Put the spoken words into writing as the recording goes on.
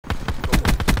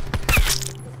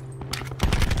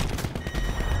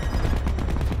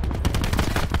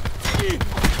You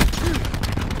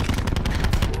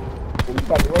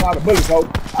about to run out of bullets, ho.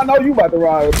 I know you about to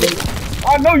run out of bullets.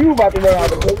 I know you about to run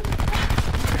out of bullets.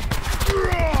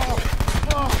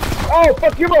 Oh,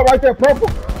 fuck him up right there, Purple.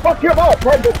 Fuck him up,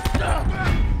 Purple.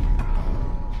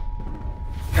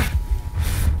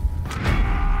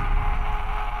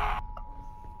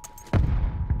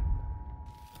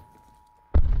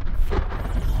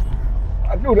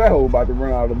 I knew that hoe about to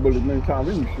run out of bullets many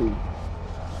times he was shooting.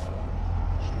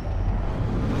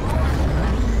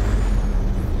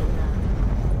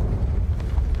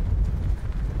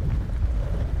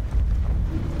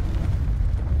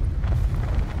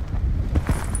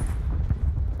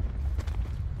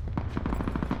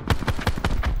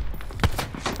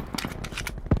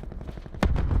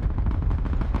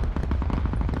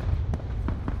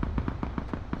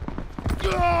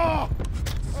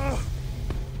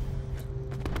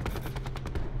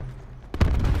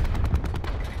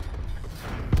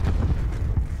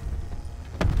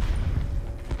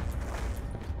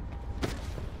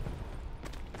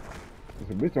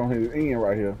 There's a bitch on his end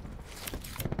right here.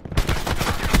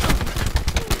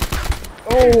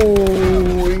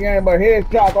 Oh, he got him a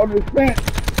headshot on this fence.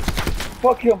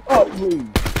 Fuck him up, please.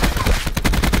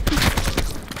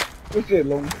 Good shit,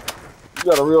 Looney. You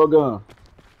got a real gun.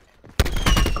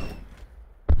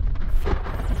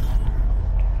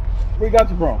 Where you got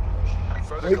you from?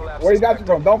 Where you got you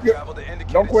from? Don't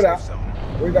quit out.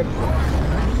 Where you got you from?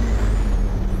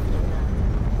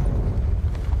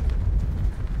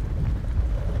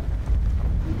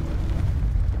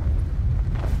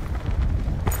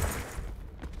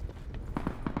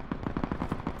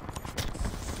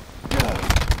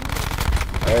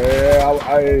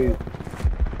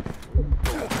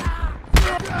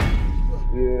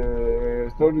 Yeah,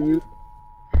 so do you.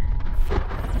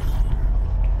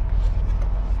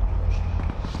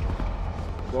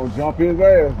 Gonna jump his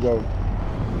ass though.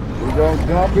 We gonna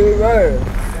jump his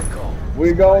ass.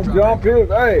 We gonna jump his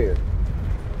ass.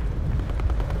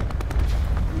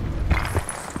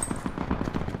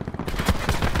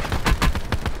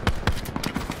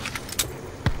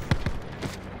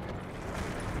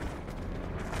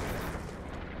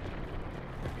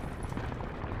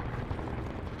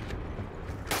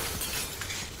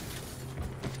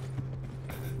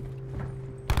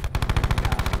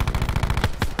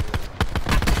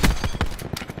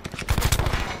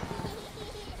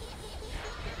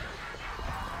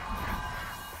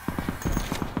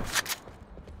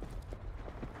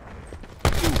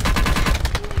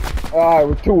 Alright,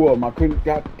 with two of them, I couldn't,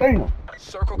 goddamn.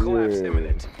 Circle collapse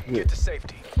imminent. Get to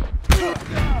safety.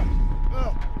 I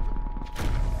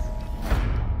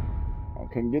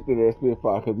couldn't get to that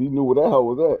Spitfire because he knew where that hole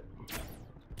was at.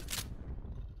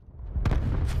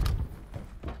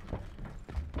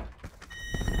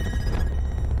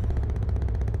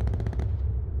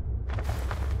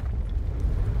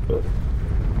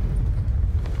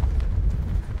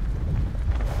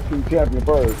 Team champion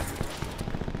first.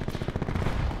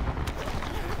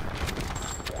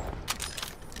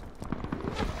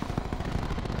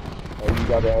 You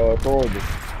gotta throw it. You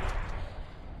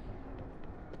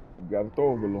gotta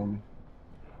throw it on me.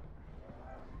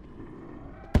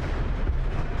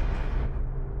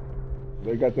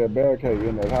 They got that barricade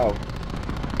in that house.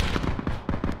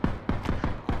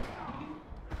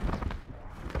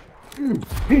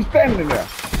 He's standing there.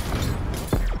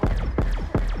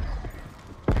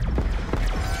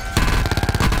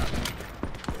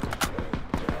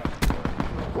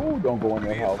 Ooh, don't go in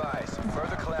that house.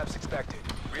 Further collapse expected.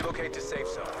 Relocate to safe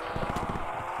zone.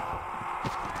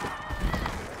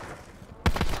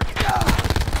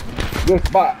 Good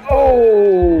spot.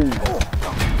 Oh!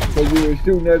 Because you were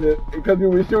shooting at it. Because you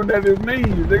were shooting at his knees,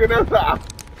 nigga. That's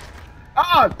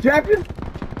how. Champion.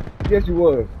 Yes, you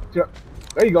was. There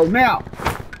you go. Now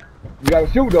you gotta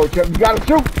shoot though, champion. You gotta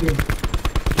shoot.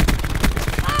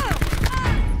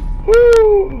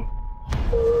 Woo!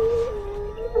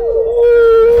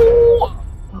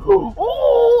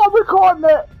 Oh, I'm recording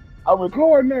that. I'm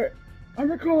recording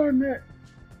that.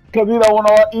 Cause he don't want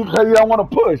to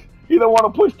push. He don't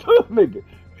want to push to the nigga.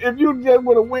 If you just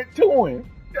would have went to him,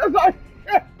 that's like.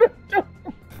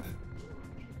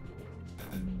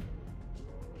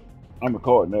 I'm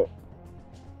recording that.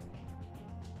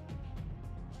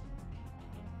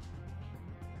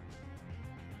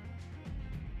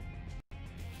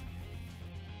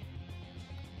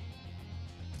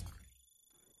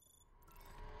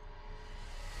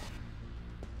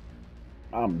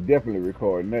 I'm definitely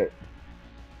recording that.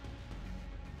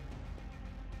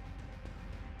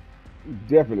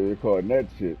 Definitely recording that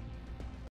shit.